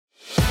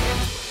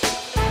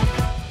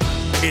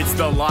It's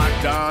the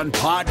Locked On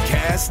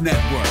Podcast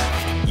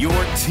Network, your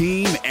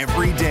team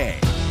every day.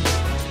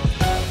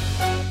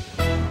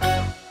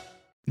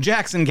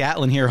 Jackson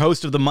Gatlin here,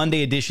 host of the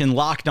Monday edition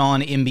Locked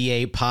On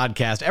NBA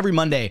podcast. Every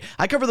Monday,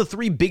 I cover the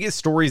three biggest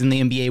stories in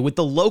the NBA with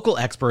the local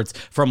experts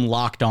from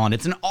Locked On.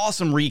 It's an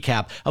awesome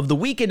recap of the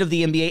weekend of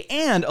the NBA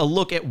and a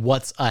look at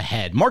what's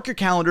ahead. Mark your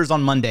calendars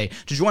on Monday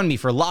to join me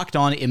for Locked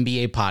On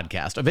NBA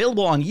podcast,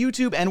 available on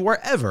YouTube and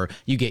wherever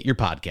you get your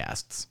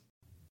podcasts.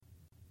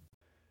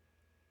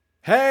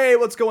 Hey,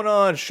 what's going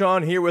on?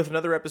 Sean here with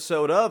another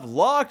episode of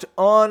Locked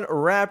On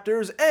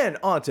Raptors, and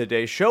on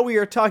today's show we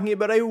are talking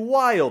about a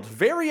wild,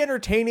 very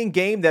entertaining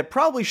game that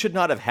probably should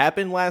not have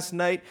happened last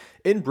night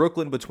in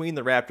Brooklyn between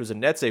the Raptors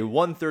and Nets, a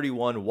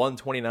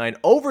 131-129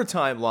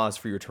 overtime loss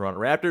for your Toronto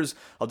Raptors.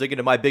 I'll dig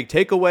into my big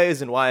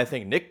takeaways and why I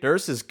think Nick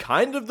Nurse is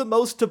kind of the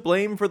most to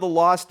blame for the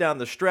loss down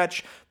the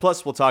stretch.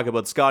 Plus, we'll talk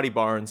about Scottie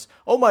Barnes.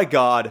 Oh my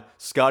God,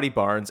 Scottie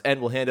Barnes,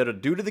 and we'll hand out a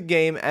due to the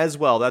game as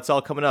well. That's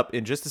all coming up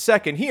in just a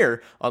second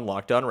here on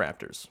Locked On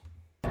Raptors.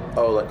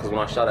 Because when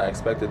I shot, I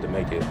expected to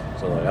make it.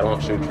 So, I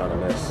don't shoot trying to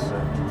miss.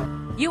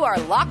 You are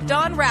Locked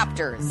On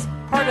Raptors,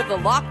 part of the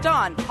Locked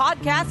On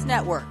Podcast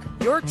Network,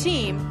 your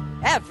team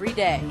every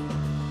day.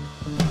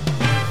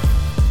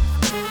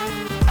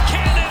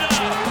 Canada,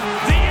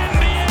 the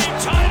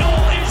NBA title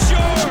is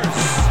yours.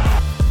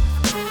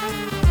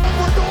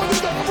 We're going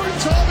to the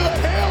overtime of the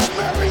Hail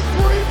Mary 3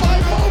 by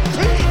Mo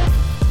Pete.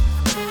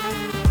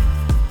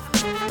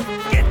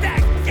 Get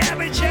that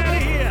garbage out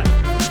of here.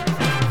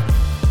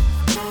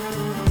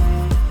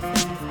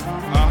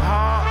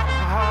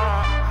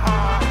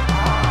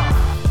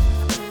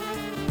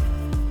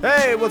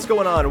 Hey, what's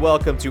going on?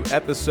 Welcome to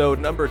episode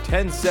number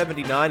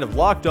 1079 of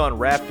Locked On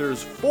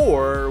Raptors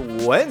for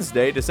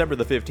Wednesday, December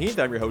the 15th.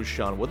 I'm your host,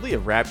 Sean Woodley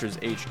of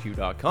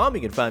RaptorsHQ.com.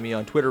 You can find me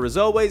on Twitter, as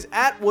always,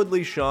 at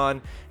WoodleySean,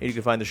 and you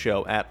can find the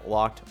show at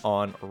Locked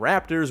On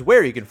Raptors,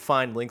 where you can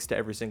find links to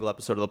every single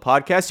episode of the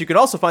podcast. You can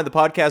also find the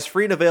podcast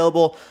free and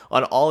available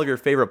on all of your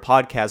favorite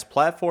podcast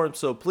platforms,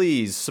 so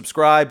please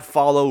subscribe,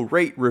 follow,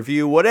 rate,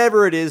 review,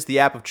 whatever it is the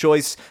app of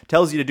choice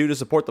tells you to do to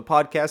support the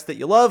podcast that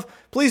you love.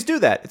 Please do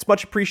that. It's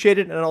much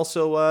appreciated, and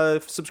also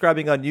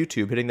subscribing on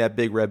YouTube, hitting that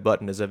big red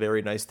button is a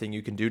very nice thing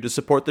you can do to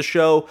support the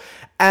show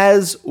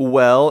as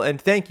well.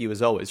 And thank you,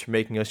 as always, for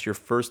making us your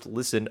first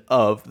listen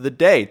of the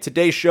day.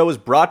 Today's show is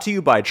brought to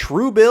you by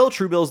Truebill.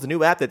 Truebill is the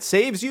new app that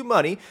saves you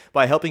money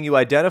by helping you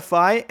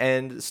identify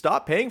and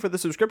stop paying for the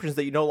subscriptions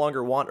that you no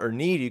longer want or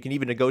need. You can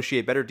even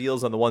negotiate better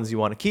deals on the ones you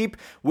want to keep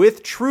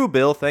with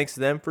Truebill. Thanks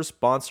to them for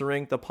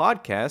sponsoring the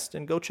podcast,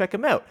 and go check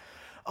them out.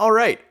 All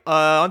right,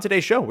 on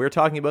today's show, we're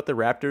talking about the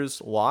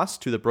Raptors' loss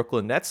to the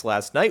Brooklyn Nets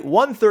last night,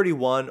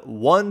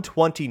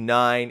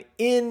 131-129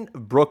 in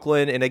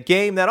Brooklyn, in a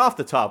game that, off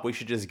the top, we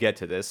should just get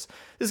to this.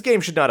 This game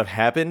should not have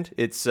happened.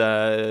 It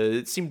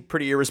seemed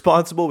pretty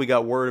irresponsible. We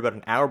got word about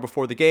an hour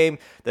before the game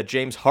that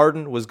James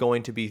Harden was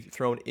going to be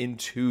thrown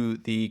into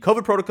the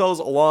COVID protocols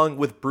along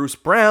with Bruce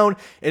Brown,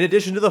 in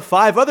addition to the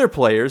 5 other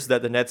players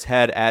that the Nets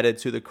had added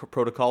to the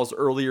protocols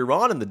earlier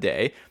on in the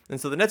day. And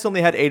so the Nets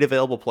only had 8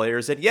 available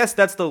players, and yes,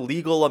 that's the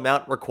legal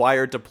amount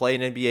required to play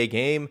an NBA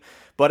game.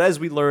 But as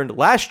we learned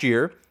last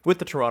year with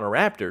the Toronto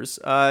Raptors,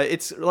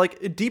 it's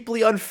like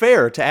deeply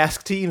unfair to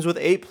ask teams with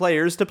 8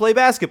 players to play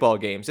basketball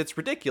games. It's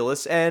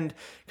ridiculous. And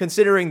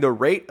considering the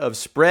rate of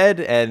spread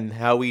and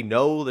how we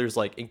know there's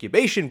like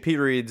incubation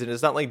periods, and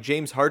it's not like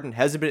James Harden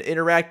hasn't been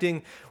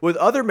interacting with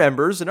other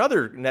members, and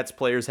other Nets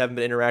players haven't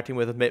been interacting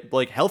with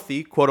like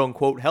healthy, quote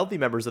unquote, healthy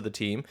members of the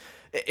team,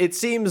 it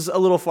seems a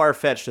little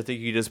far-fetched to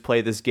think you just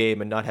play this game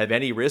and not have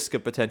any risk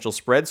of potential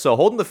spread. So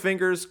holding the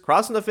fingers,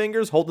 crossing the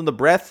fingers, holding the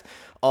breath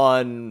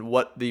on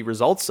what the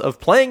results of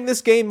playing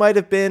this game might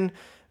have been,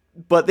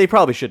 but they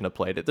probably shouldn't have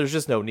played it. There's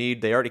just no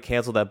need. They already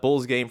canceled that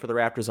Bulls game for the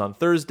Raptors on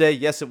Thursday.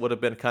 Yes, it would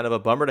have been kind of a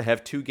bummer to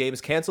have 2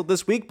 games canceled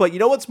this week, but you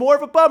know what's more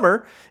of a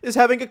bummer is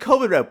having a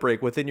COVID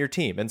outbreak within your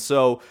team. And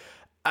so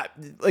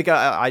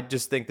I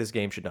just think this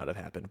game should not have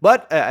happened.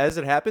 But as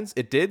it happens,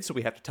 it did, so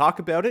we have to talk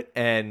about it,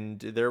 and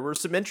there were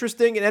some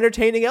interesting and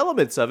entertaining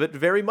elements of it,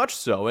 very much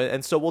so.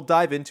 And so we'll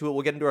dive into it.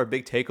 We'll get into our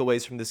big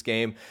takeaways from this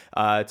game,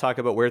 talk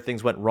about where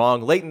things went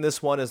wrong late in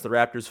this one as the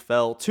Raptors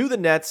fell to the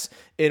Nets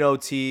in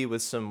OT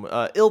with some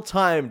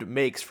ill-timed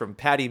makes from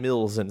Patty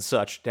Mills and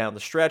such down the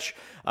stretch.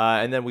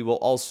 And then we will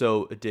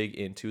also dig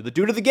into the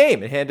due to the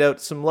game and hand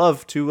out some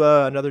love to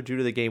another due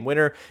to the game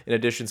winner. In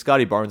addition,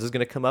 Scottie Barnes is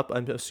going to come up,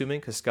 I'm assuming,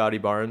 because Scottie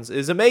Barnes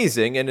is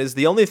amazing and is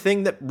the only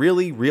thing that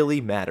really, really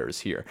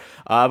matters here.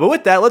 But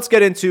with that, let's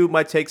get into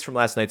my takes from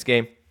last night's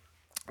game.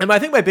 And I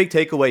think my big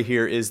takeaway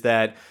here is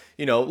that,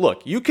 you know,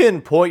 look, you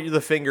can point the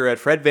finger at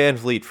Fred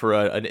VanVleet for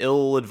an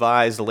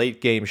ill-advised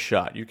late-game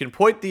shot. You can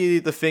point the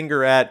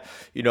finger at,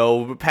 you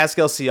know,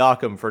 Pascal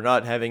Siakam for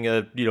not having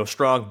a, you know,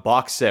 strong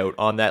box out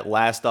on that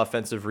last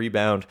offensive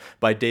rebound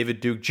by David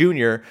Duke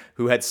Jr.,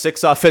 who had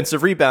 6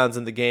 offensive rebounds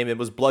in the game and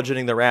was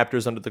bludgeoning the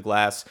Raptors under the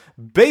glass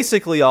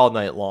basically all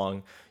night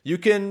long. You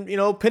can, you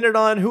know, pin it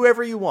on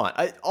whoever you want.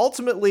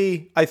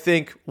 Ultimately, I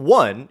think,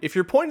 one, if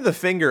you're pointing the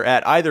finger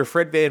at either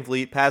Fred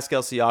VanVleet,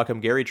 Pascal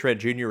Siakam, Gary Trent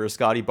Jr., or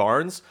Scottie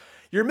Barnes,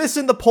 you're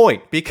missing the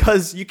point,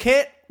 because you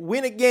can't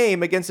win a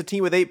game against a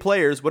team with 8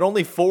 players when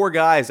only 4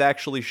 guys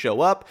actually show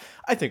up.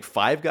 I think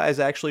 5 guys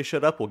actually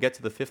showed up. We'll get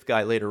to the 5th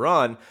guy later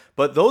on.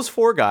 But those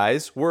 4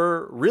 guys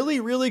were really,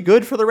 really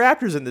good for the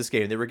Raptors in this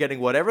game. They were getting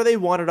whatever they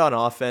wanted on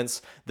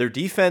offense. Their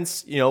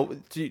defense,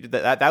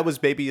 that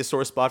was maybe a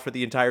sore spot for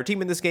the entire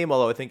team in this game,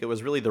 although I think it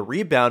was really the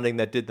rebounding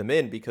that did them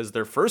in, because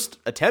their first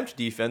attempt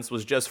defense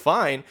was just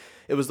fine.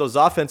 It was those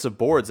offensive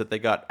boards that they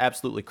got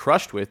absolutely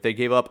crushed with. They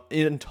gave up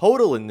in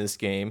total in this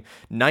game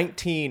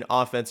 19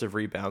 offensive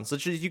rebounds.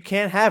 You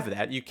can't have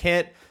that. You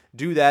can't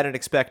do that and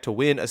expect to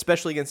win,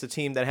 especially against a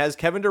team that has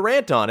Kevin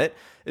Durant on it.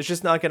 It's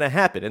just not going to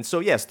happen. And so,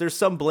 yes, there's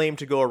some blame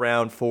to go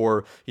around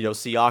for,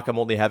 Siakam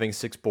only having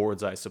 6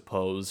 boards, I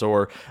suppose,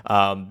 or,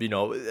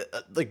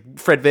 like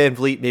Fred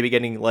VanVleet maybe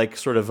getting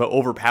sort of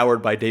overpowered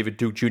by David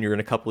Duke Jr. in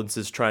a couple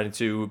instances trying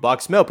to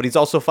box him out, but he's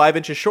also 5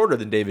 inches shorter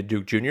than David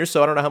Duke Jr.,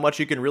 so I don't know how much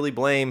you can really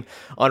blame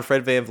on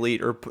Fred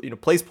VanVleet or,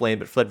 place blame,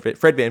 but Fred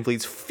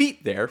VanVleet's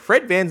feet there.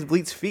 Fred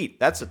VanVleet's feet.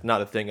 That's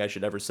not a thing I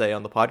should ever say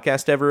on the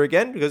podcast ever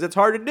again, because it's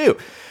hard to do.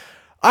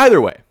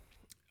 Either way,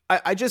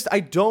 I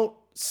don't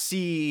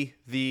see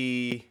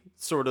the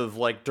sort of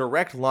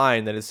direct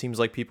line that it seems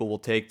like people will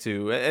take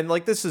to, and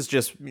this is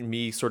just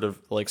me sort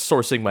of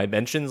sourcing my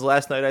mentions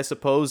last night, I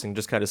suppose, and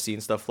just kind of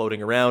seeing stuff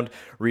floating around,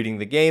 reading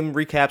the game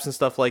recaps and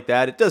stuff like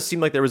that. It does seem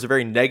like there was a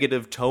very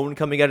negative tone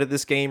coming out of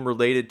this game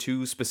related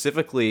to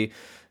specifically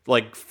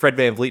Fred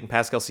VanVleet and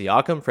Pascal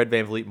Siakam. Fred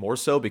VanVleet more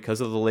so because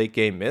of the late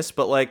game miss,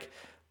 but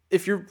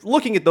if you're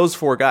looking at those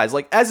 4 guys,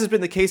 as has been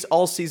the case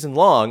all season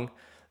long,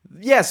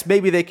 yes,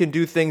 maybe they can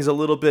do things a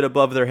little bit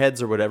above their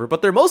heads or whatever,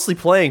 but they're mostly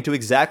playing to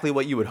exactly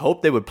what you would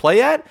hope they would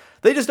play at.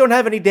 They just don't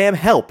have any damn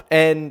help,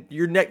 and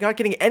you're not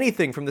getting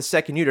anything from the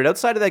second unit.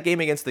 Outside of that game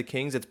against the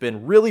Kings, it's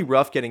been really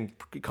rough getting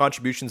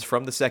contributions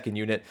from the second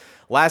unit.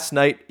 Last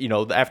night,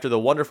 after the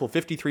wonderful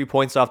 53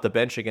 points off the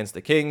bench against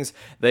the Kings,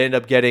 they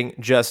ended up getting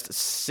just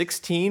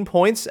 16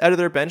 points out of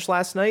their bench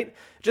last night.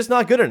 Just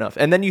not good enough.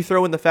 And then you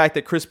throw in the fact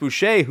that Chris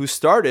Boucher, who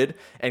started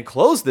and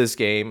closed this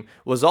game,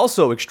 was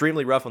also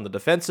extremely rough on the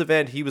defensive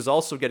end. He was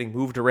also getting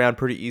moved around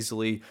pretty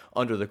easily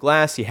under the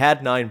glass. He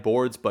had 9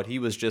 boards, but he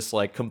was just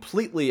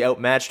completely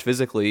outmatched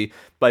physically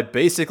by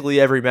basically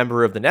every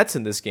member of the Nets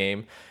in this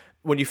game.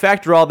 When you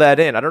factor all that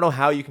in, I don't know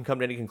how you can come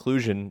to any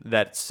conclusion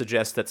that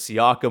suggests that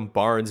Siakam,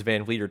 Barnes,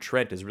 VanVleet, or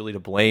Trent is really to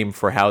blame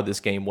for how this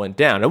game went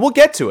down. And we'll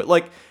get to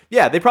it.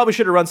 They probably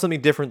should have run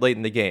something different late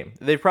in the game.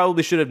 They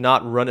probably should have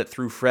not run it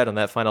through Fred on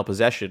that final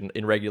possession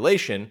in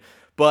regulation.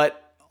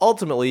 But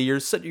ultimately, you're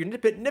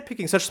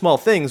nitpicking such small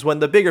things when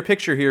the bigger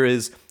picture here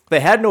is they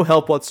had no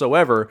help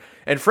whatsoever.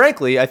 And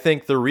frankly, I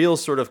think the real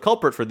sort of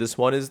culprit for this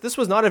one is this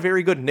was not a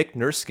very good Nick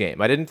Nurse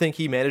game. I didn't think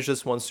he managed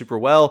this one super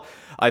well.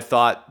 I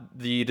thought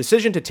the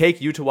decision to take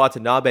Yuta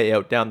Watanabe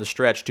out down the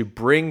stretch to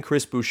bring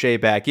Chris Boucher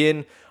back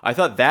in, I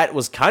thought that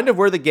was kind of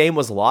where the game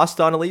was lost,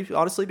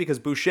 honestly, because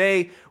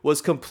Boucher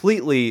was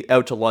completely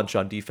out to lunch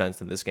on defense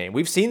in this game.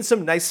 We've seen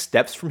some nice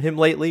steps from him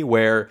lately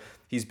where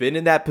he's been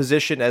in that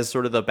position as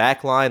sort of the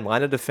back line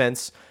of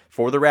defense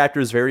for the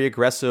Raptors, very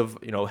aggressive,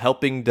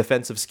 helping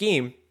defensive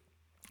scheme.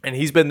 And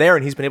he's been there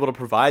and he's been able to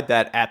provide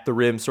that at the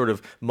rim sort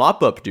of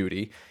mop-up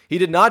duty. He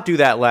did not do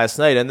that last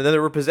night. And then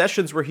there were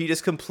possessions where he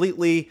just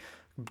completely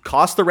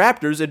cost the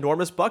Raptors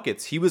enormous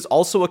buckets. He was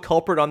also a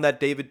culprit on that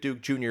David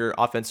Duke Jr.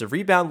 offensive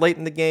rebound late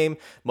in the game,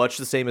 much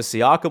the same as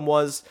Siakam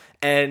was.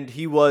 And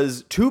he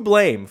was to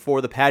blame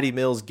for the Patty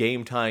Mills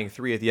game-tying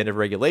 3 at the end of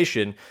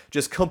regulation.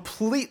 Just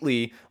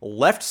completely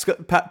left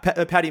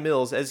Patty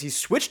Mills as he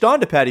switched on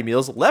to Patty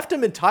Mills, left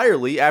him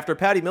entirely after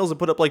Patty Mills had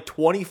put up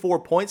 24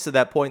 points to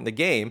that point in the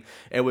game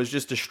and was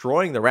just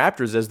destroying the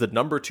Raptors as the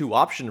number 2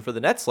 option for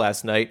the Nets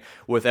last night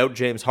without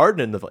James Harden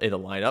in the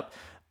lineup.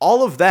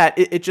 All of that,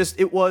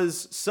 it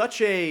was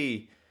such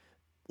a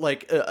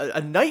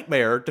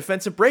nightmare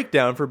defensive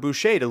breakdown for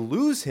Boucher to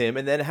lose him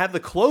and then have the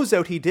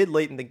closeout he did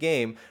late in the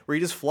game where he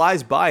just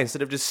flies by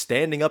instead of just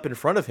standing up in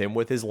front of him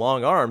with his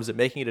long arms and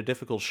making it a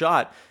difficult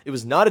shot. It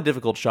was not a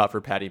difficult shot for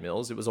Patty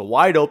Mills. It was a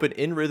wide open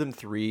in rhythm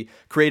 3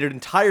 created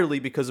entirely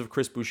because of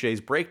Chris Boucher's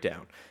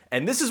breakdown.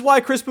 And this is why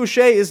Chris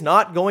Boucher is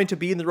not going to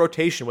be in the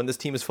rotation when this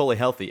team is fully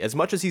healthy. As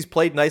much as he's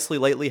played nicely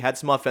lately, had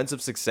some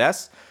offensive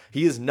success,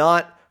 he is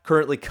not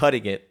currently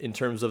cutting it in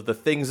terms of the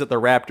things that the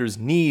Raptors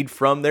need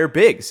from their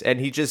bigs. And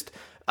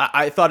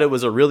I thought it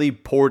was a really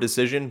poor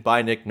decision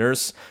by Nick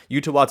Nurse.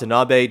 Yuta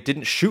Watanabe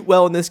didn't shoot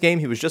well in this game.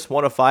 He was just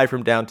 1 of 5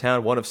 from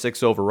downtown, 1 of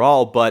 6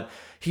 overall, but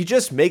he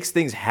just makes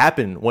things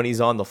happen when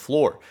he's on the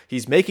floor.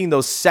 He's making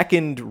those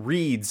second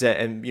reads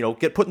and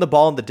putting the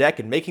ball on the deck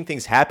and making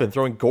things happen,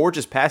 throwing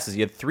gorgeous passes. He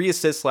had 3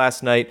 assists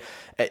last night.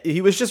 He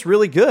was just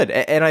really good.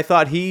 And I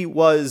thought he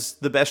was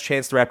the best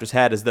chance the Raptors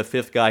had as the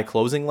 5th guy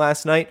closing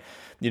last night.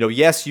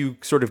 Yes, you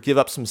sort of give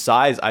up some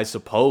size, I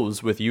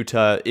suppose, with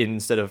Yuta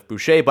instead of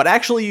Boucher, but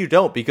actually you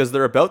don't because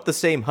they're about the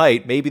same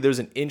height. Maybe there's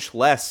an inch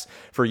less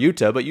for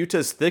Yuta, but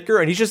Yuta's thicker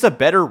and he's just a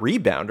better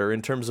rebounder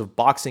in terms of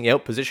boxing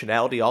out,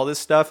 positionality, all this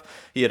stuff.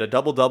 He had a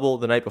double-double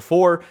the night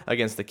before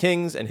against the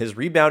Kings, and his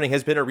rebounding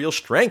has been a real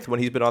strength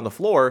when he's been on the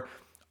floor.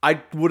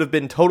 I would have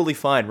been totally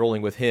fine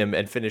rolling with him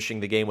and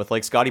finishing the game with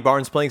like Scottie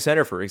Barnes playing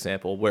center, for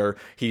example, where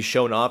he's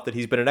shown off that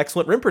he's been an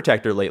excellent rim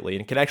protector lately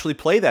and can actually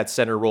play that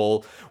center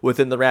role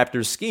within the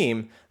Raptors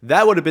scheme.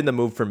 That would have been the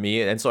move for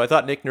me. And so I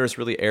thought Nick Nurse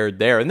really erred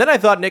there. And then I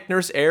thought Nick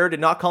Nurse erred in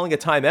not calling a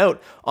timeout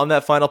on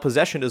that final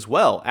possession as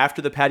well.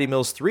 After the Patty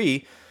Mills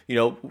 3,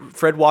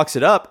 Fred walks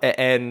it up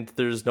and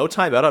there's no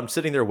timeout. I'm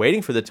sitting there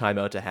waiting for the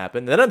timeout to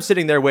happen. Then I'm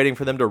sitting there waiting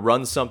for them to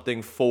run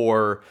something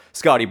for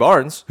Scottie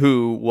Barnes,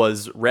 who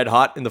was red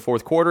hot in the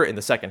fourth quarter, in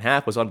the second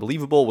half, was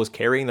unbelievable, was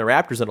carrying the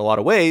Raptors in a lot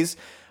of ways.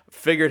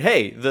 Figured,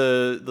 hey,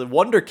 the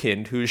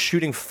wonderkind who's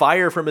shooting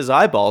fire from his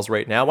eyeballs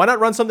right now, why not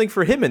run something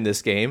for him in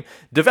this game?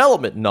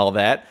 Development and all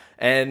that.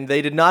 And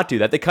they did not do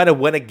that. They kind of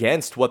went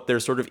against what their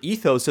sort of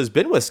ethos has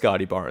been with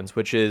Scottie Barnes,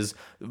 which is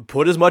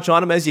put as much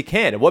on him as you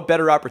can. And what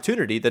better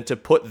opportunity than to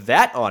put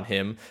that on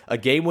him, a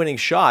game-winning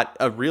shot,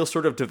 a real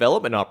sort of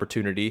development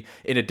opportunity,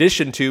 in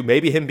addition to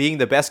maybe him being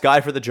the best guy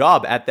for the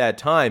job at that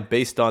time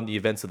based on the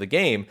events of the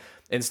game.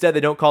 Instead, they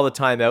don't call the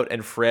timeout,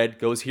 and Fred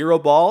goes hero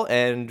ball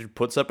and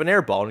puts up an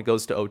air ball, and it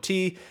goes to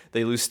OT.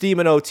 They lose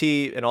steam in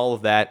OT and all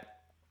of that.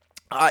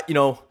 I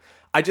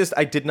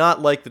did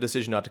not like the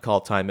decision not to call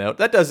a timeout.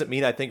 That doesn't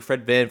mean I think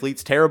Fred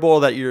VanVleet's terrible,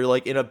 that you're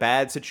like in a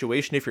bad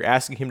situation if you're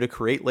asking him to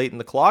create late in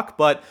the clock,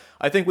 but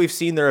I think we've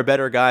seen there are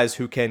better guys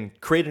who can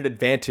create an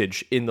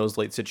advantage in those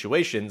late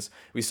situations.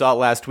 We saw it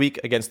last week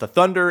against the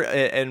Thunder,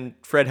 and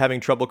Fred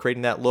having trouble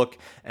creating that look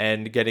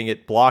and getting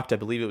it blocked. I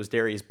believe it was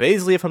Darius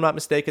Baisley, if I'm not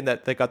mistaken,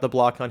 that got the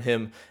block on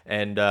him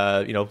and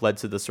led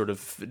to the sort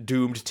of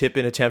doomed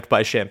tip-in attempt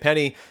by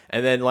Champagnie.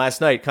 And then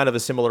last night, kind of a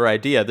similar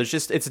idea.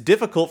 It's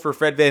difficult for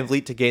Fred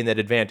VanVleet to gain that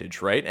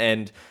advantage, right?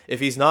 And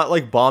if he's not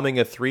like bombing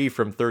a three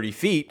from 30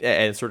 feet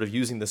and sort of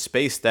using the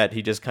space that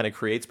he just kind of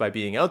creates by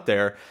being out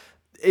there,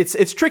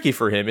 it's tricky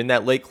for him in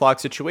that late clock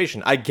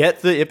situation. I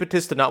get the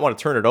impetus to not want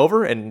to turn it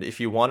over, and if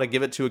you want to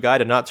give it to a guy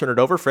to not turn it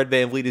over, Fred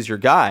VanVleet is your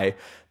guy.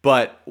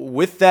 But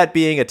with that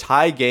being a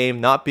tie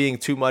game, not being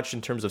too much in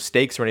terms of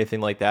stakes or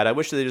anything like that, I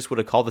wish they just would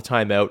have called the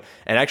timeout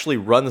and actually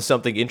run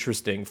something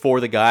interesting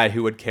for the guy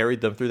who had carried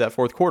them through that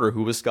fourth quarter,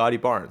 who was Scottie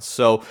Barnes.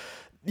 So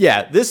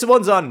yeah, this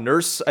one's on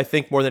Nurse, I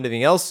think, more than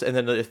anything else. And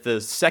then if the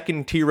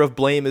second tier of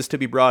blame is to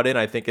be brought in,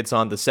 I think it's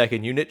on the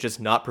second unit, just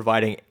not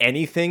providing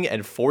anything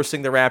and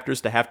forcing the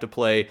Raptors to have to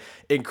play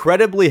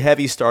incredibly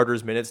heavy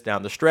starters minutes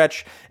down the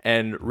stretch.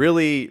 And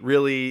really,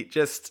 really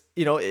just,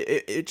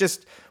 it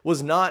just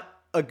was not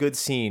a good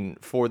scene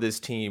for this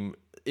team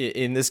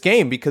in this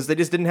game because they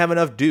just didn't have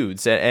enough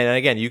dudes. And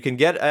again, you can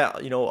get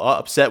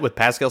upset with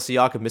Pascal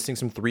Siakam missing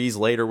some threes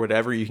late or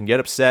whatever. You can get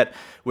upset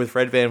with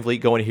Fred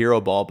VanVleet going hero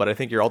ball, but I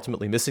think you're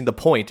ultimately missing the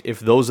point if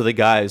those are the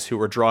guys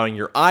who are drawing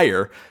your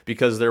ire,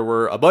 because there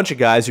were a bunch of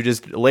guys who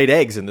just laid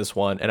eggs in this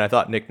one, and I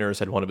thought Nick Nurse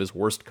had one of his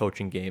worst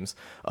coaching games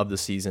of the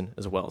season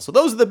as well. So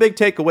those are the big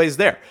takeaways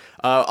there.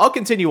 I'll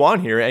continue on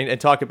here and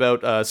talk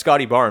about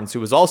Scottie Barnes, who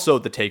was also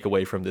the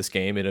takeaway from this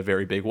game in a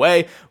very big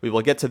way. We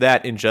will get to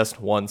that in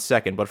just 1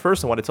 second, but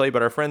first I want to tell you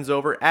about our friends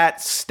over at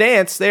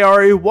Stance. They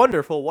are a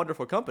wonderful,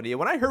 wonderful company, and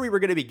when I heard we were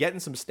going to be getting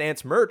some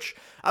Stance merch,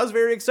 I was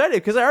very excited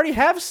because I already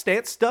have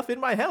Stance stuff in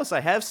my house. I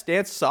have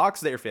Stance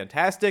socks. They're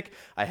fantastic.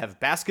 I have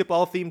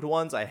basketball-themed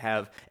ones. I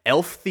have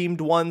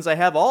elf-themed ones. I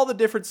have all the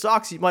different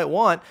socks you might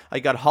want. I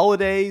got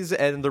holidays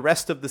and the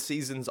rest of the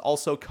seasons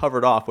also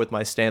covered off with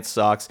my Stance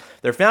socks.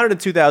 They're founded in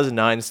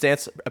 2009.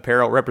 Stance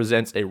apparel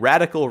represents a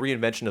radical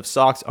reinvention of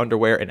socks,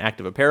 underwear, and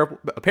active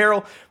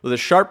apparel with a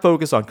sharp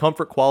focus on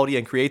comfort, quality,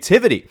 and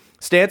creativity.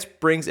 Stance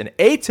brings an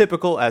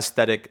atypical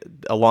aesthetic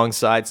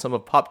alongside some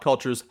of pop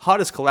culture's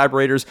hottest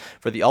collaborators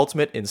for the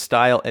ultimate in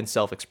style and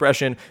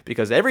self-expression,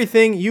 because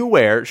everything you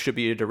wear should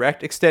be a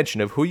direct extension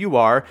of who you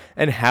are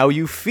and how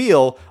you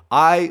feel.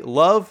 I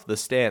love the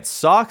Stance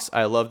socks.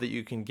 I love that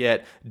you can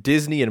get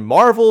Disney and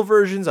Marvel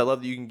versions. I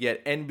love that you can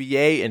get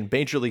NBA and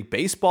Major League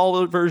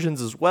Baseball versions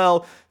as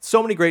well.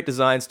 So many great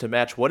designs to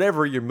match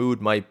whatever your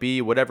mood might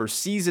be, whatever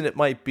season it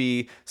might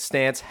be.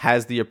 Stance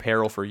has the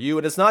apparel for you.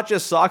 And it's not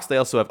just socks. They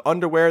also have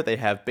underwear. They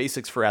have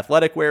basics for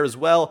athletic wear as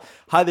well.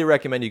 Highly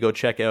recommend you go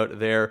check out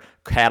their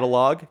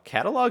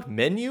catalog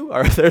menu,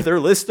 or their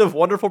list of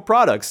wonderful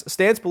products.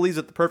 Stance believes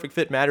that the perfect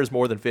fit matters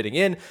more than fitting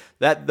in,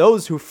 that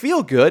those who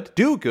feel good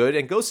do good,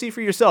 and go see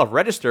for yourself.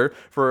 Register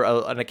for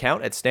an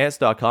account at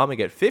stance.com and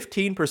get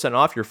 15%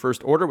 off your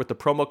first order with the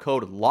promo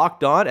code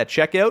LOCKEDON at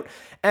checkout,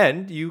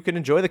 and you can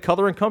enjoy the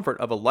color and comfort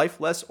of a life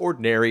less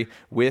ordinary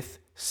with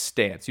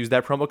Stance. Use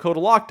that promo code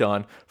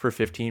LOCKEDON for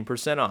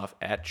 15% off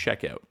at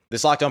checkout.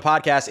 This Locked On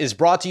podcast is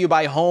brought to you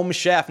by Home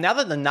Chef. Now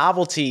that the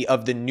novelty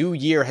of the new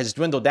year has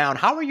dwindled down,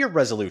 how are your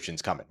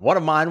resolutions coming? One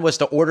of mine was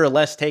to order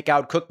less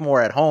takeout, cook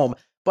more at home,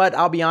 but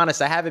I'll be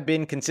honest, I haven't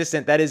been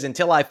consistent. That is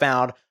until I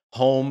found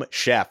Home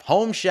Chef.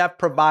 Home Chef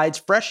provides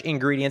fresh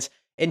ingredients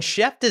and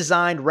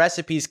chef-designed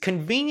recipes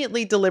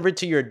conveniently delivered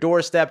to your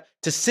doorstep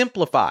to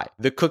simplify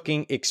the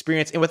cooking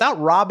experience and without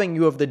robbing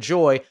you of the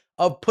joy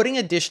of putting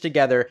a dish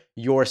together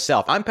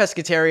yourself. I'm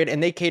pescatarian,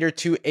 and they cater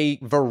to a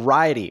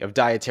variety of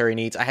dietary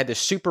needs. I had this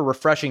super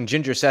refreshing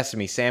ginger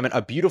sesame salmon,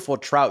 a beautiful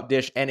trout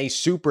dish, and a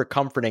super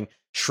comforting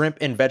shrimp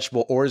and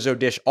vegetable orzo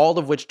dish, all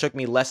of which took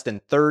me less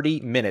than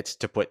 30 minutes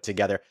to put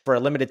together. For a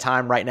limited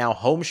time right now,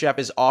 Home Chef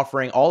is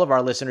offering all of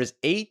our listeners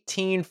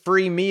 18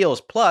 free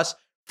meals, plus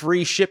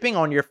free shipping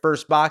on your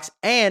first box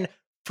and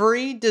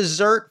free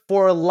dessert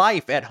for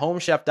life at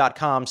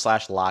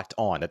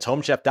homechef.com/lockedon. That's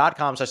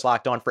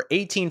homechef.com/lockedon for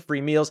 18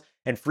 free meals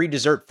and free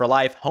dessert for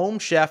life.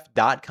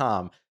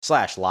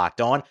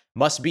 Homechef.com/lockedon.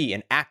 Must be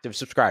an active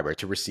subscriber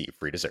to receive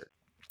free dessert.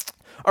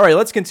 All right,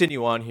 let's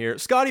continue on here.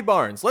 Scottie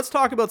Barnes. Let's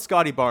talk about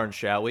Scottie Barnes,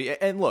 shall we?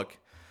 And look,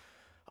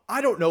 I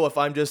don't know if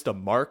I'm just a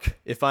mark,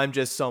 if I'm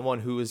just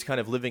someone who is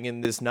kind of living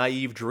in this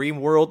naive dream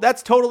world.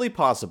 That's totally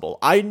possible.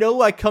 I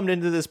know I come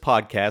into this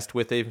podcast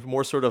with a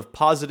more sort of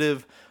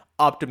positive,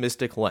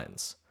 optimistic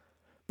lens.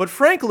 But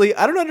frankly,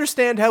 I don't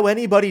understand how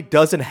anybody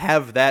doesn't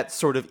have that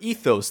sort of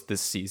ethos this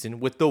season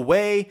with the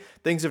way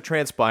things have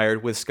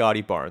transpired with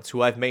Scottie Barnes,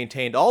 who I've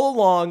maintained all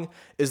along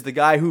is the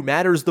guy who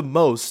matters the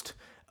most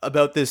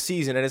about this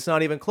season, and it's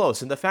not even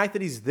close. And the fact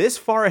that he's this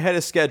far ahead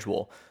of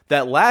schedule,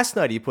 that last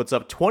night he puts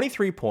up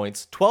 23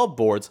 points, 12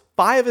 boards,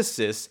 5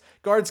 assists,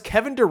 guards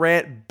Kevin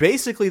Durant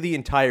basically the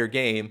entire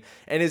game,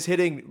 and is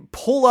hitting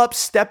pull-up,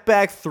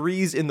 step-back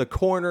threes in the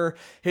corner,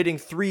 hitting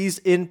threes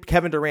in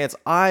Kevin Durant's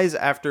eyes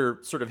after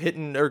sort of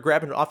hitting or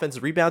grabbing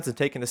offensive rebounds and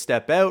taking a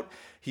step out.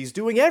 He's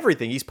doing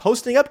everything. He's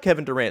posting up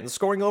Kevin Durant and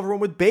scoring over him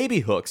with baby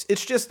hooks.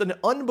 It's just an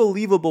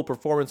unbelievable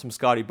performance from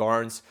Scottie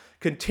Barnes,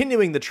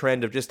 continuing the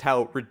trend of just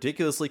how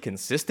ridiculously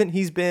consistent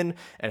he's been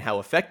and how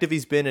effective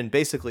he's been in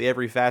basically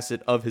every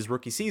facet of his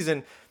rookie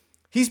season.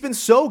 He's been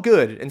so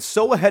good and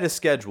so ahead of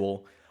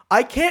schedule.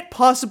 I can't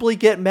possibly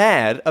get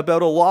mad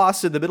about a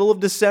loss in the middle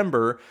of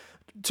December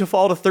to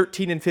fall to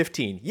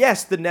 13-15.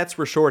 Yes, the Nets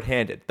were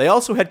shorthanded. They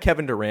also had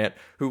Kevin Durant,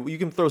 who you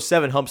can throw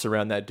 7 humps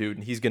around that dude,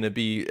 and he's going to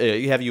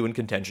be have you in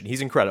contention.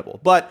 He's incredible.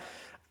 But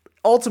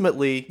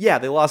ultimately, yeah,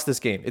 they lost this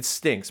game. It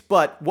stinks.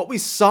 But what we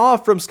saw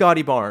from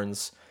Scottie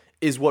Barnes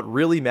is what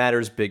really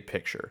matters big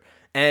picture.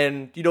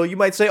 And, you know, you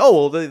might say,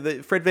 oh, well,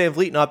 the Fred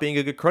VanVleet not being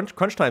a good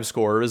crunch time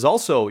scorer is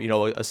also, you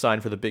know, a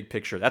sign for the big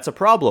picture. That's a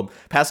problem.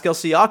 Pascal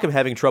Siakam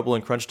having trouble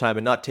in crunch time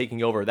and not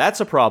taking over.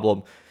 That's a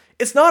problem.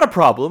 It's not a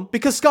problem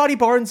because Scottie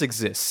Barnes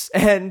exists,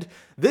 and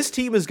this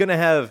team is going to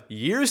have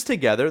years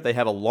together. They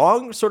have a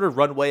long sort of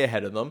runway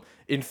ahead of them.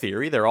 In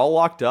theory, they're all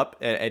locked up,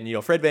 and you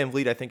know, Fred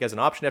VanVleet, I think, as an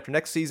option after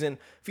next season,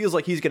 feels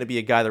like he's going to be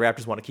a guy the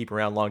Raptors want to keep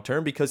around long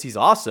term because he's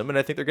awesome, and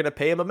I think they're going to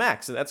pay him a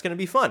max, and that's going to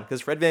be fun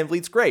because Fred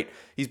VanVleet's great.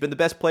 He's been the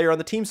best player on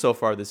the team so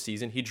far this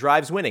season. He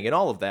drives winning and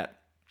all of that.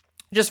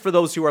 Just for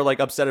those who are like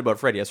upset about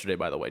Fred yesterday,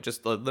 by the way,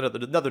 just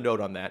another note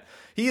on that.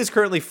 He is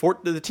currently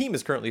the team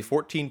is currently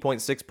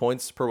 14.6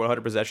 points per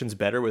 100 possessions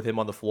better with him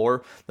on the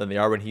floor than they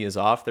are when he is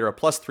off. They're a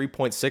plus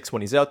 3.6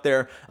 when he's out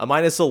there, a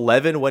minus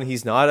 11 when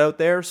he's not out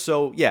there.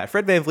 So yeah,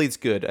 Fred VanVleet's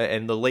good,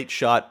 and the late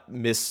shot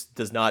miss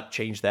does not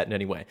change that in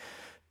any way.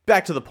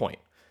 Back to the point.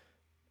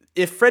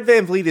 If Fred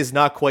VanVleet is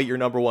not quite your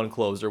number one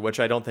closer, which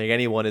I don't think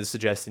anyone is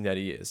suggesting that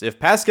he is, if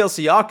Pascal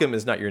Siakam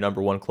is not your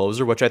number one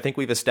closer, which I think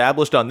we've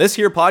established on this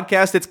here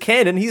podcast, it's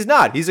canon, he's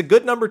not. He's a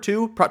good number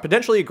 2,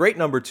 potentially a great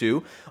number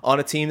 2 on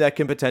a team that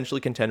can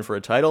potentially contend for a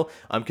title.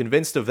 I'm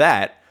convinced of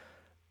that.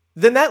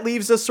 Then that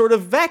leaves a sort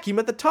of vacuum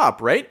at the top,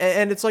 right?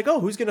 And it's like, oh,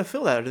 who's going to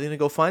fill that? Are they going to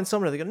go find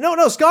someone? Are they going to...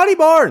 No, Scottie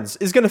Barnes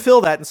is going to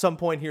fill that at some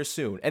point here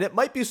soon. And it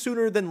might be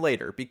sooner than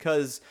later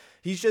because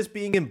he's just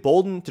being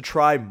emboldened to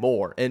try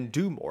more and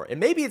do more.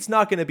 And maybe it's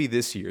not going to be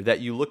this year that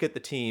you look at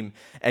the team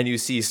and you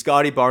see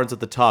Scottie Barnes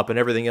at the top and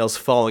everything else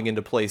falling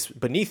into place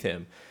beneath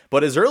him.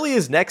 But as early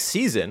as next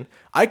season,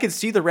 I could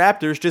see the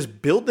Raptors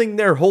just building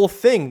their whole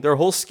thing, their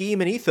whole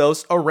scheme and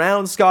ethos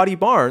around Scottie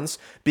Barnes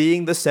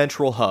being the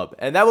central hub.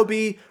 And that would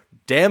be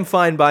damn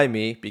fine by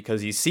me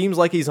because he seems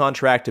like he's on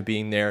track to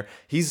being there.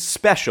 He's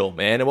special,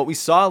 man. And what we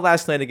saw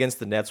last night against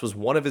the Nets was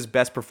one of his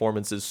best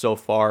performances so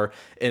far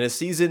in a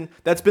season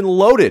that's been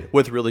loaded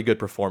with really good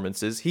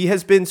performances. He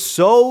has been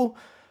so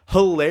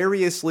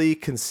hilariously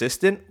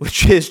consistent,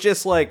 which is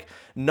just like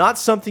not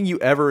something you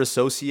ever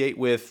associate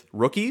with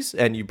rookies,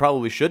 and you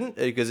probably shouldn't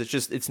because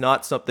it's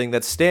not something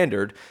that's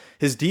standard.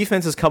 His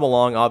defense has come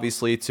along,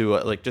 obviously, to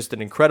like just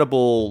an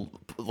incredible,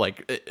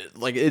 like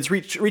it's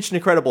reached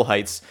incredible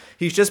heights.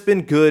 He's just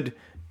been good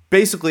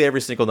basically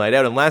every single night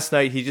out. And last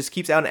night, he just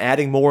keeps out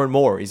adding more and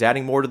more. He's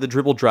adding more to the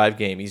dribble drive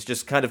game. He's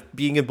just kind of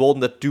being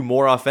emboldened to do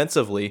more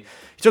offensively.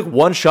 He took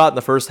 1 shot in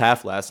the first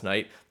half last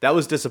night. That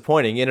was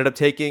disappointing. He ended up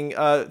taking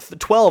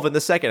 12 in the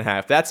second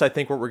half. That's, I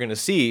think, what we're going to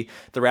see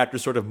the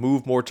Raptors sort of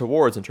move more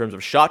towards in terms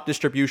of shot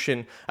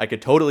distribution. I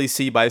could totally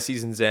see by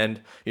season's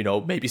end, you know,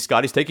 maybe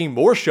Scottie's taking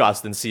more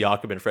shots than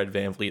Siakam and Fred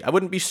VanVleet. I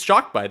wouldn't be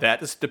shocked by that,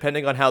 just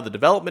depending on how the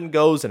development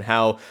goes and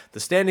how the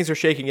standings are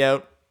shaking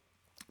out.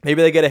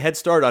 Maybe they get a head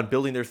start on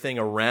building their thing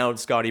around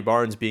Scottie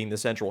Barnes being the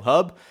central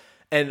hub.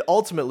 And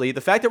ultimately,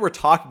 the fact that we're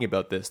talking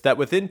about this, that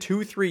within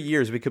 2-3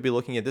 years, we could be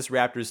looking at this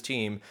Raptors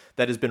team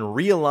that has been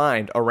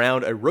realigned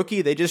around a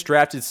rookie they just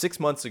drafted 6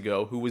 months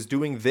ago who was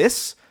doing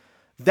this,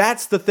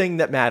 That's the thing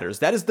that matters.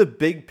 That is the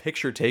big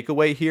picture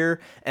takeaway here.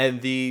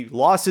 And the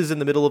losses in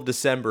the middle of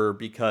December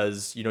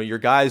because, your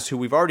guys who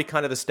we've already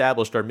kind of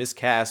established are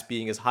miscast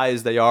being as high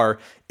as they are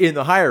in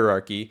the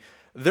hierarchy,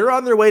 they're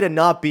on their way to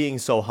not being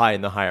so high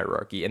in the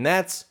hierarchy. And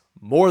that's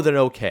more than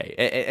okay.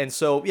 And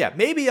so, yeah,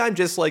 maybe I'm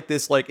just like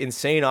this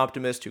insane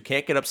optimist who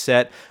can't get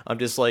upset. I'm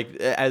just like,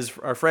 as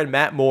our friend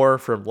Matt Moore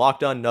from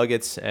Locked On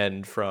Nuggets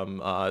and from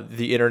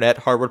the internet,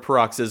 Hardwood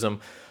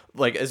Paroxysm,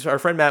 as our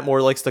friend Matt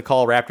Moore likes to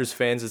call Raptors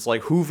fans, it's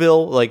like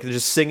Whoville, they're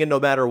just singing no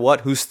matter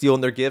what. Who's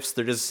stealing their gifts?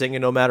 They're just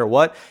singing no matter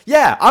what.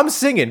 Yeah, I'm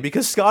singing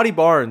because Scottie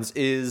Barnes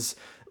is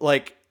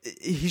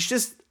he's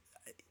just,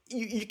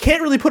 you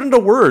can't really put into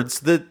words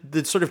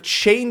the sort of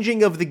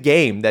changing of the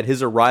game that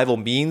his arrival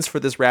means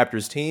for this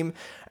Raptors team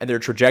and their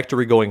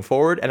trajectory going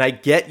forward. And I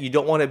get you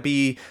don't want to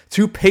be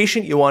too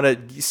patient. You want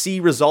to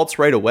see results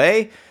right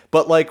away.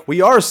 But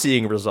we are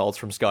seeing results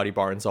from Scottie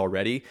Barnes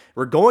already.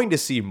 We're going to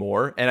see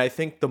more. And I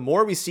think the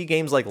more we see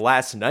games like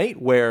last night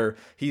where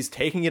he's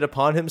taking it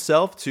upon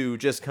himself to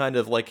just kind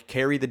of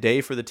carry the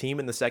day for the team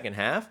in the second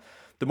half,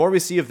 the more we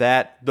see of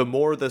that, the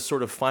more the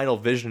sort of final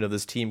vision of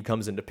this team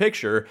comes into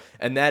picture.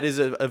 And that is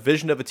a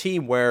vision of a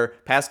team where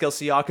Pascal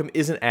Siakam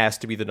isn't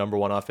asked to be the number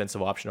one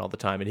offensive option all the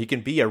time. And he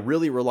can be a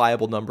really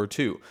reliable number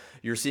two.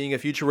 You're seeing a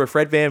future where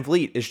Fred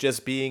VanVleet is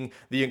just being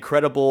the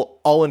incredible,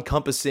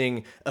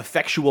 all-encompassing,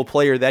 effectual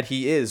player that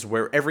he is,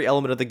 where every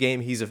element of the game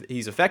he's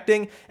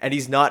affecting, and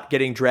he's not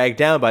getting dragged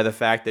down by the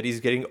fact that he's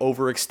getting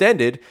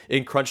overextended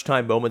in crunch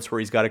time moments where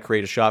he's got to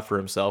create a shot for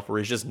himself, where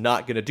he's just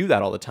not going to do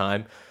that all the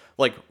time.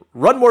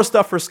 Run more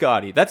stuff for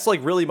Scottie. That's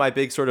really my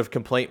big sort of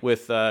complaint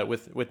with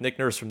Nick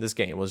Nurse from this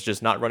game, was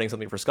just not running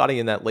something for Scottie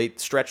in that late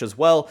stretch as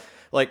well.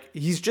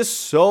 He's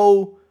just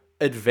so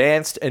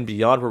advanced and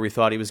beyond where we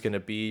thought he was going to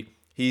be.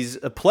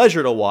 He's a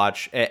pleasure to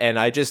watch, and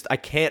I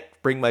can't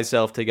bring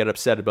myself to get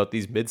upset about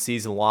these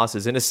mid-season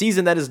losses in a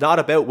season that is not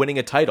about winning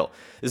a title.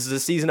 This is a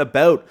season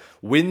about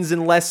wins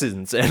and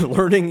lessons and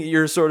learning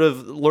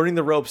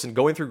the ropes and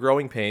going through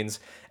growing pains.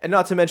 And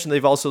not to mention,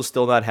 they've also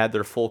still not had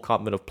their full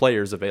complement of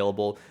players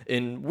available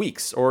in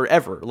weeks or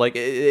ever.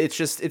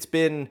 It's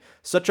been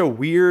such a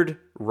weird,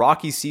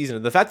 rocky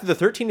season. The fact that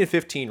they're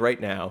 13-15 right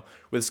now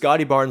with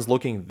Scottie Barnes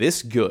looking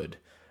this good,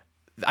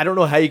 I don't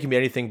know how you can be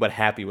anything but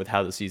happy with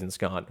how the season's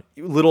gone.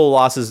 Little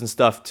losses and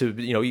stuff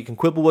you can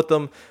quibble with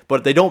them,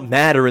 but they don't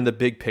matter in the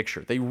big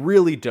picture. They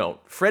really don't.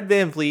 Fred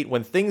VanVleet,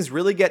 when things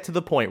really get to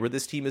the point where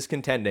this team is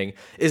contending,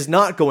 is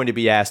not going to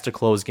be asked to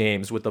close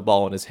games with the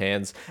ball in his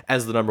hands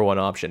as the number one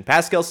option.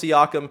 Pascal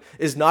Siakam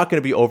is not going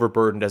to be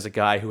overburdened as a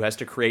guy who has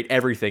to create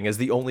everything as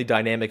the only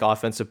dynamic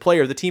offensive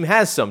player the team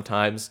has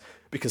sometimes,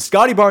 because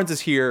Scottie Barnes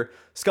is here.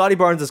 Scottie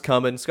Barnes is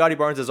coming. Scottie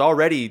Barnes has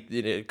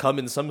already come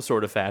in some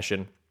sort of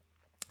fashion.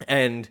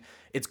 And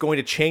it's going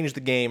to change the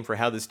game for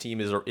how this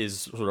team is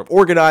sort of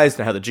organized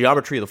and how the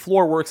geometry of the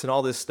floor works and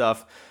all this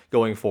stuff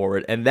going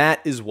forward. And that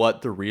is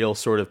what the real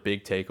sort of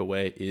big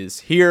takeaway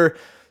is here.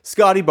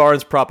 Scottie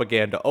Barnes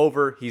propaganda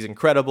over. He's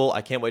incredible.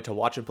 I can't wait to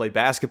watch him play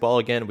basketball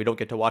again. We don't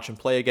get to watch him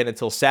play again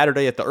until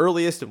Saturday at the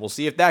earliest, and we'll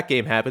see if that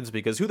game happens,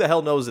 because who the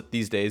hell knows it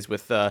these days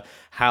with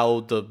how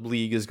the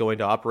league is going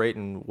to operate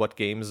and what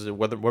games,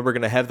 when we're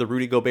going to have the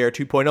Rudy Gobert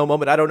 2.0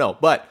 moment. I don't know,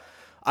 but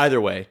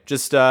either way,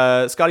 just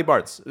Scottie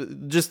Barnes.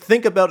 Just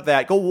think about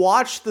that. Go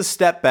watch the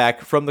step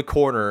back from the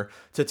corner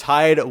to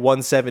tied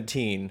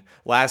 117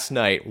 last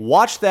night.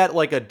 Watch that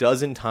a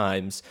dozen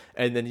times,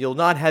 and then you'll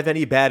not have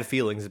any bad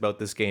feelings about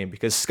this game,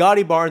 because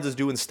Scottie Barnes is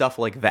doing stuff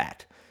like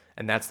that.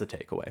 And that's the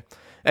takeaway.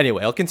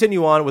 Anyway, I'll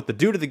continue on with the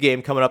dude of the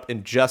game coming up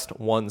in just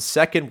 1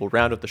 second. We'll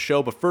round up the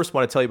show, but first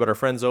want to tell you about our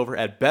friends over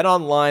at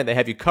BetOnline. They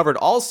have you covered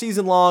all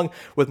season long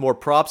with more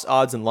props,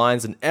 odds, and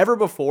lines than ever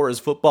before as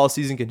football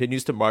season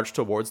continues to march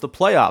towards the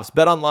playoffs.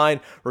 BetOnline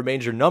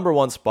remains your number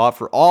one spot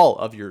for all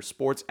of your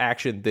sports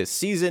action this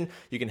season.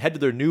 You can head to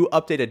their new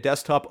updated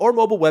desktop or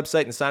mobile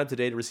website and sign up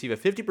today to receive a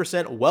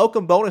 50%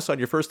 welcome bonus on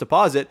your first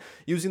deposit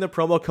using the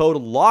promo code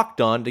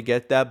LOCKEDON to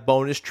get that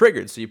bonus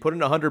triggered. So you put in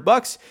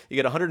 $100, you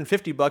get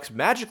 $150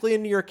 magically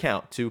into your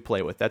account to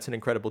play with. That's an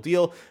incredible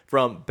deal.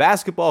 From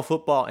basketball,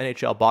 football,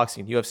 NHL,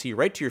 boxing, UFC,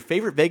 right to your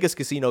favorite Vegas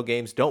casino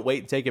games. Don't wait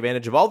and take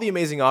advantage of all the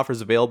amazing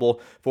offers available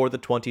for the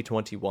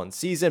 2021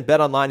 season.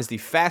 BetOnline is the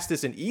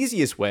fastest and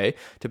easiest way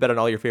to bet on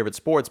all your favorite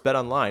sports.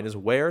 BetOnline is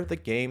where the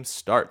game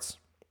starts.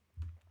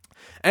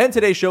 And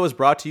today's show is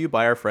brought to you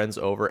by our friends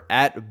over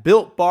at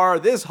Built Bar.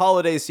 This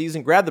holiday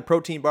season, grab the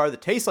protein bar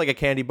that tastes like a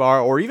candy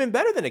bar, or even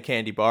better than a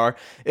candy bar.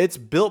 It's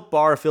Built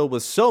Bar, filled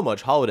with so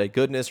much holiday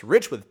goodness,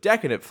 rich with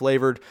decadent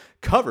flavored,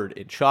 covered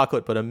in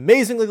chocolate, but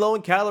amazingly low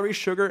in calories,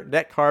 sugar,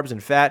 net carbs,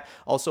 and fat.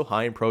 Also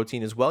high in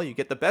protein as well. You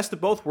get the best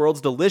of both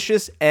worlds,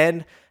 delicious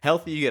and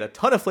healthy. You get a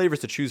ton of flavors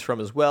to choose from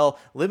as well.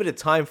 Limited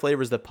time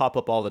flavors that pop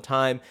up all the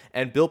time.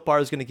 And Built Bar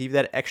is going to give you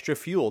that extra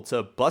fuel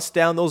to bust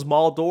down those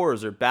mall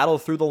doors or battle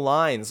through the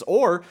lines,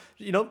 or,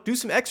 do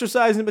some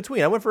exercise in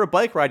between. I went for a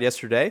bike ride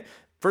yesterday.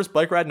 first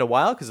bike ride in a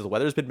while because the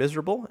weather's been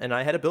miserable, and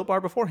I had a Built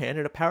Bar beforehand,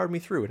 and it powered me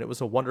through, and it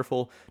was a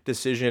wonderful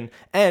decision.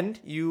 And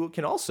you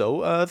can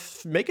also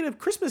make it a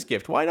Christmas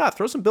gift. Why not?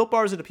 Throw some Built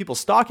Bars into people's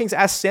stockings.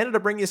 Ask Santa to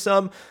bring you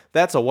some.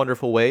 That's a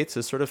wonderful way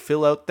to sort of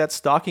fill out that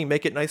stocking,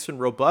 make it nice and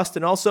robust,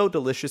 and also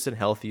delicious and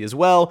healthy as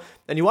well.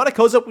 And you want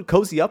to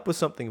cozy up with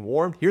something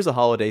warm? Here's a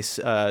holiday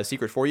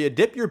secret for you.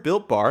 Dip your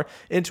Built Bar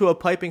into a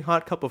piping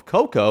hot cup of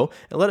cocoa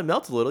and let it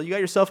melt a little. You got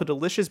yourself a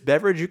delicious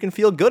beverage you can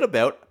feel good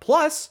about.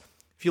 Plus,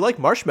 if you like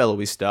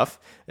marshmallowy stuff,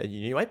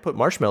 you might put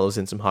marshmallows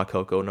in some hot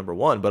cocoa, number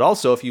one. But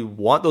also, if you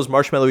want those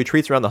marshmallowy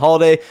treats around the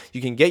holiday,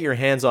 you can get your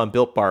hands on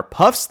Built Bar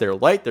Puffs. They're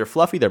light, they're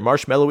fluffy, they're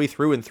marshmallowy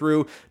through and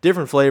through,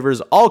 different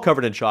flavors, all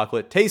covered in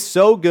chocolate. Taste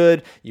so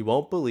good, you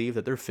won't believe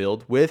that they're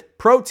filled with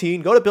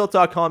protein. Go to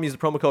Built.com, use the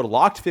promo code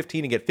LOCKED15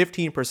 and get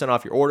 15%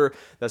 off your order.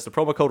 That's the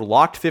promo code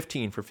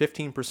LOCKED15 for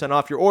 15%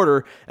 off your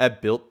order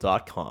at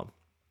Built.com.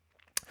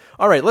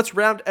 All right, let's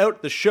round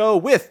out the show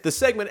with the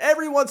segment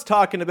everyone's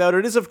talking about.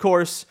 It is, of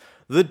course,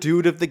 the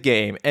dude of the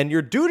game. And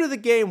your dude of the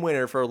game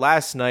winner for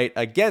last night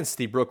against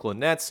the Brooklyn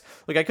Nets.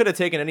 Like, I could have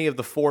taken any of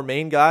the four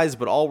main guys,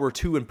 but all were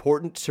too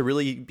important to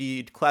really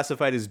be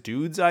classified as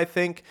dudes, I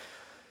think.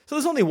 So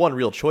there's only one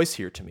real choice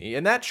here to me,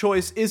 and that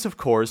choice is, of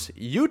course,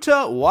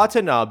 Yuta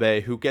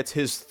Watanabe, who gets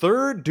his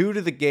third dude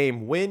of the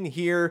game win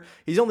here.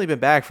 He's only been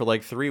back for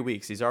like 3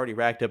 weeks. He's already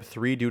racked up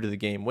 3 dude of the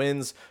game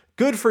wins.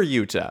 Good for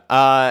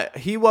Yuta.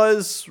 He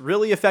was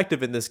really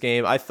effective in this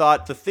game. I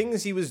thought the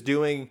things he was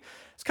doing,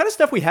 it's kind of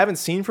stuff we haven't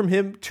seen from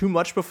him too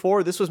much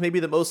before. This was maybe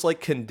the most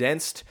like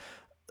condensed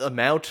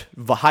amount,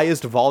 the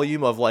highest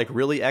volume of like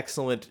really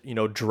excellent,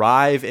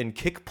 drive and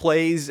kick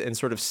plays and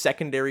sort of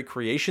secondary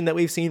creation that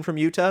we've seen from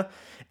Yuta.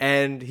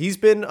 And he's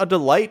been a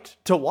delight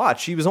to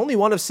watch. He was only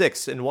 1 of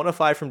 6 and 1 of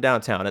 5 from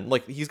downtown. And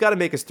like, he's got to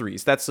make his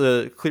threes. That's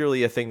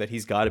clearly a thing that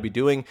he's got to be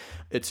doing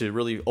to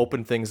really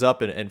open things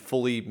up and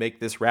fully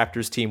make this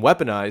Raptors team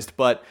weaponized.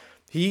 But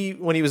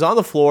when he was on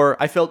the floor,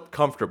 I felt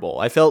comfortable.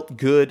 I felt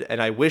good, and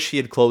I wish he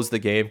had closed the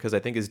game because I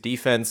think his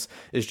defense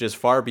is just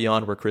far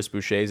beyond where Chris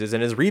Boucher's is.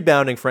 And his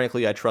rebounding,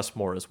 frankly, I trust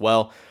more as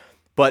well.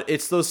 But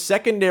it's those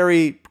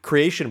secondary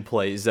creation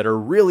plays that are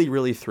really,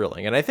 really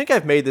thrilling. And I think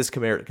I've made this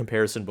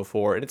comparison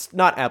before, and it's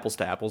not apples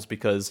to apples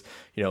because,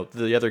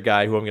 the other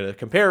guy who I'm going to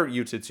compare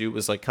Yuta to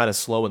was like kind of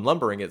slow and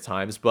lumbering at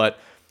times. But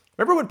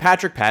remember when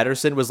Patrick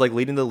Patterson was like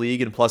leading the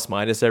league in plus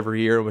minus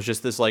every year and was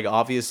just this like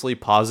obviously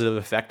positive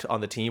effect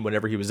on the team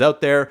whenever he was out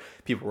there?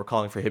 People were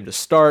calling for him to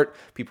start.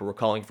 People were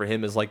calling for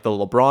him as like the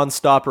LeBron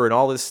stopper and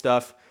all this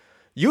stuff.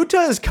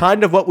 Yuta is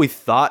kind of what we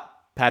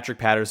thought Patrick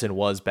Patterson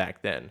was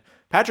back then.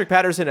 Patrick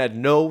Patterson had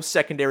no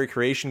secondary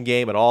creation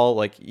game at all.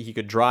 Like, he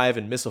could drive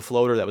and miss a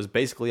floater. That was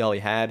basically all he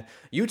had.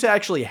 Yuta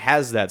actually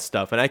has that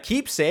stuff. And I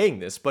keep saying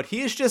this, but he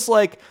is just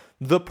like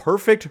the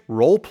perfect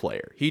role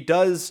player. He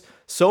does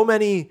so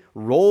many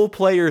role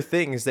player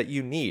things that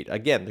you need.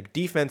 Again, the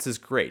defense is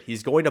great.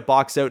 He's going to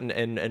box out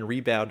and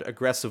rebound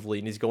aggressively.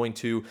 And he's going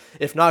to,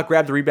 if not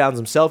grab the rebounds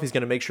himself, he's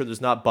going to make sure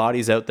there's not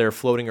bodies out there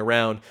floating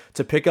around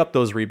to pick up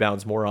those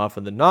rebounds more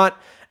often than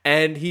not.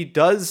 And he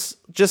does,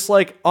 just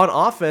like on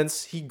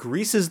offense, he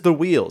greases the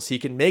wheels. He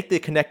can make the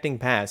connecting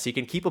pass. He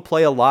can keep a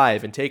play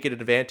alive and take an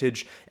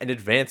advantage and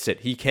advance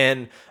it. He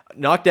can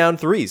knock down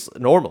threes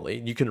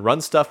normally. You can run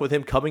stuff with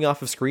him coming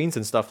off of screens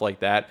and stuff like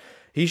that.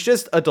 He's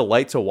just a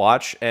delight to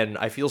watch, and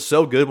I feel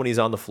so good when he's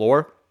on the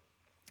floor.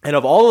 And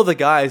of all of the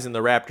guys in the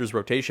Raptors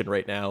rotation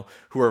right now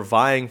who are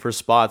vying for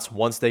spots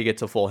once they get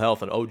to full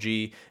health and OG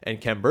and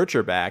Khem Birch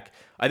are back,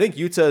 I think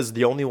Yuta is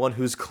the only one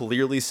who's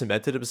clearly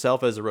cemented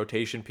himself as a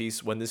rotation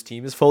piece when this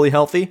team is fully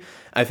healthy.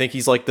 I think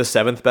he's like the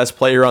 7th best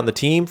player on the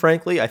team,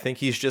 frankly. I think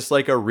he's just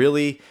like a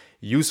really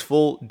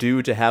useful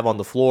dude to have on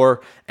the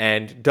floor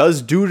and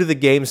does do to the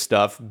game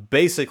stuff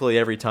basically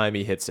every time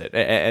he hits it.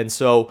 And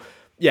so,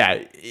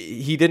 yeah,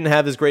 he didn't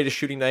have his greatest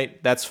shooting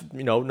night. That's,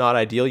 not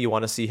ideal. You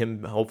want to see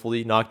him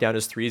hopefully knock down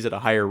his threes at a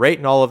higher rate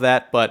and all of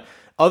that. But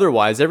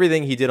otherwise,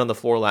 everything he did on the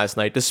floor last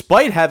night,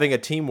 despite having a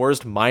team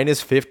worst minus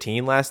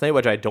 15 last night,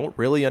 which I don't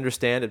really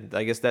understand.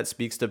 I guess that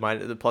speaks to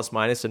the plus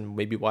minus and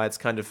maybe why it's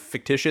kind of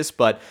fictitious.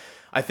 But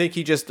I think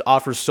he just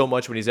offers so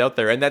much when he's out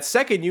there. And that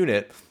second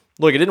unit,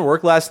 look, it didn't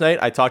work last night.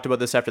 I talked about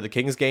this after the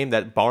Kings game,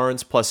 that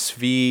Barnes plus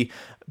Svi,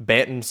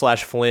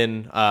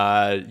 Banton/Flynn,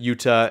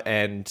 Yuta,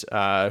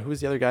 and who's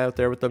the other guy out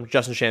there with them?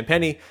 Justin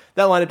Champagnie.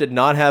 That lineup did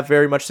not have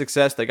very much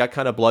success. They got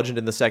kind of bludgeoned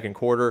in the second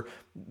quarter.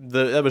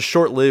 That was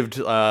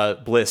short-lived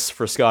bliss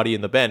for Scottie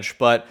in the bench.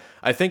 But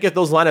I think if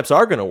those lineups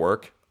are going to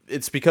work,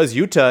 it's because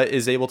Yuta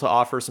is able to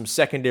offer some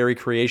secondary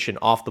creation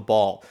off the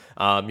ball.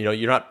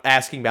 You're not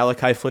asking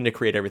Malachi Flynn to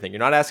create everything. You're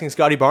not asking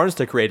Scottie Barnes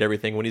to create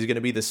everything when he's going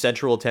to be the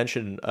central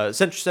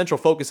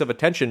focus of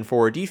attention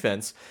for a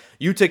defense.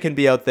 Yuta can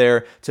be out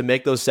there to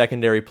make those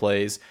secondary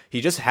plays.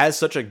 He just has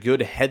such a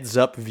good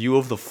heads-up view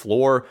of the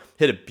floor.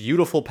 Hit a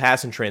beautiful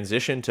pass in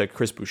transition to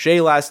Chris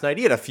Boucher last night.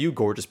 He had a few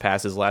gorgeous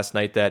passes last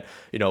night that,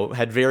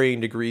 had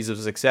varying degrees of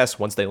success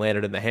once they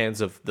landed in the hands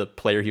of the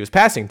player he was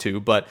passing to.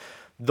 But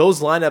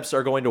those lineups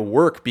are going to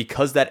work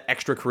because that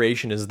extra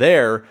creation is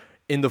there.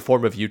 in the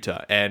form of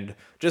Utah. And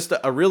just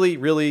a really,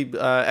 really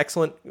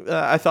excellent,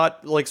 I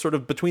thought, like sort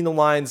of between the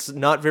lines,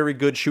 not very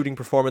good shooting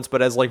performance,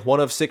 but as like one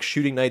of 6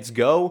 shooting nights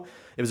go,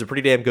 it was a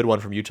pretty damn good one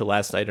from Utah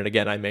last night. And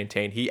again, I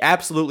maintain he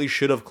absolutely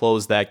should have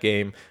closed that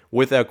game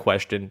without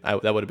question.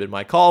 That would have been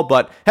my call.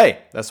 But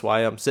hey, that's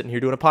why I'm sitting here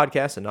doing a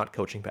podcast and not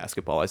coaching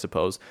basketball, I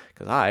suppose,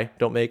 because I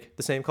don't make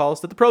the same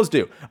calls that the pros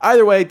do.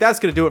 Either way, that's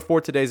going to do it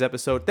for today's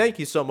episode. Thank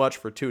you so much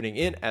for tuning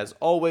in, as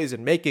always,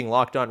 and making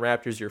Locked On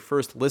Raptors your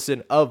first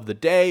listen of the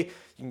day.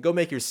 You can go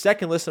make your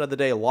second listen of the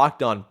day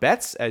Locked On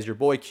Bets, as your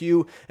boy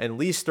Q and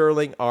Lee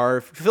Sterling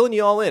are filling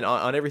you all in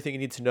on everything you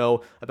need to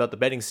know about the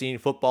betting scene.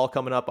 Football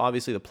coming up,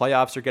 obviously the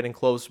playoffs are getting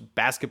close,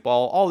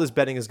 basketball, all this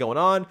betting is going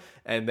on,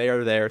 and they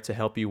are there to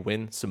help you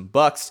win some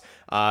bucks.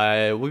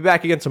 We'll be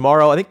back again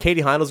tomorrow. I think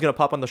Katie Heinel's going to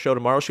pop on the show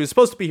tomorrow. She was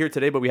supposed to be here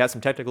today, but we had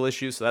some technical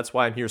issues, so that's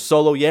why I'm here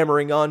solo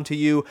yammering on to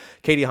you.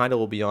 Katie Heinel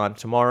will be on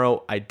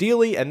tomorrow,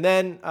 ideally, and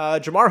then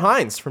Jamar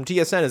Hines from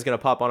TSN is going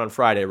to pop on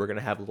Friday. We're going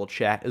to have a little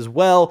chat as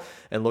well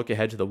and look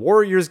ahead to the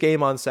Warriors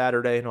game on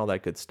Saturday and all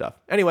that good stuff.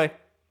 Anyway,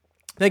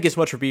 thank you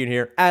so much for being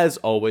here. As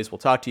always, we'll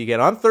talk to you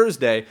again on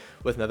Thursday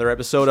with another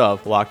episode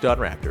of Locked On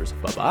Raptors.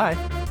 Bye-bye.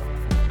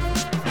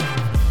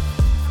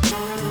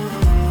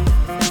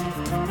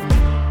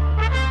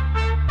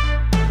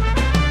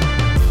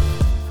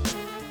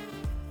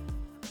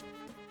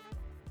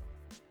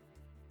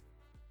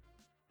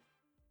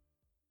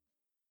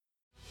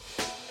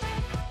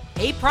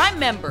 Hey, Prime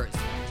members,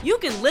 you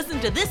can listen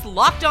to this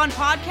Locked On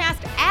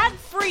podcast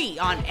ad-free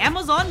on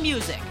Amazon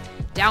Music.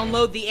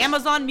 Download the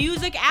Amazon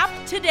Music app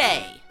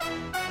today.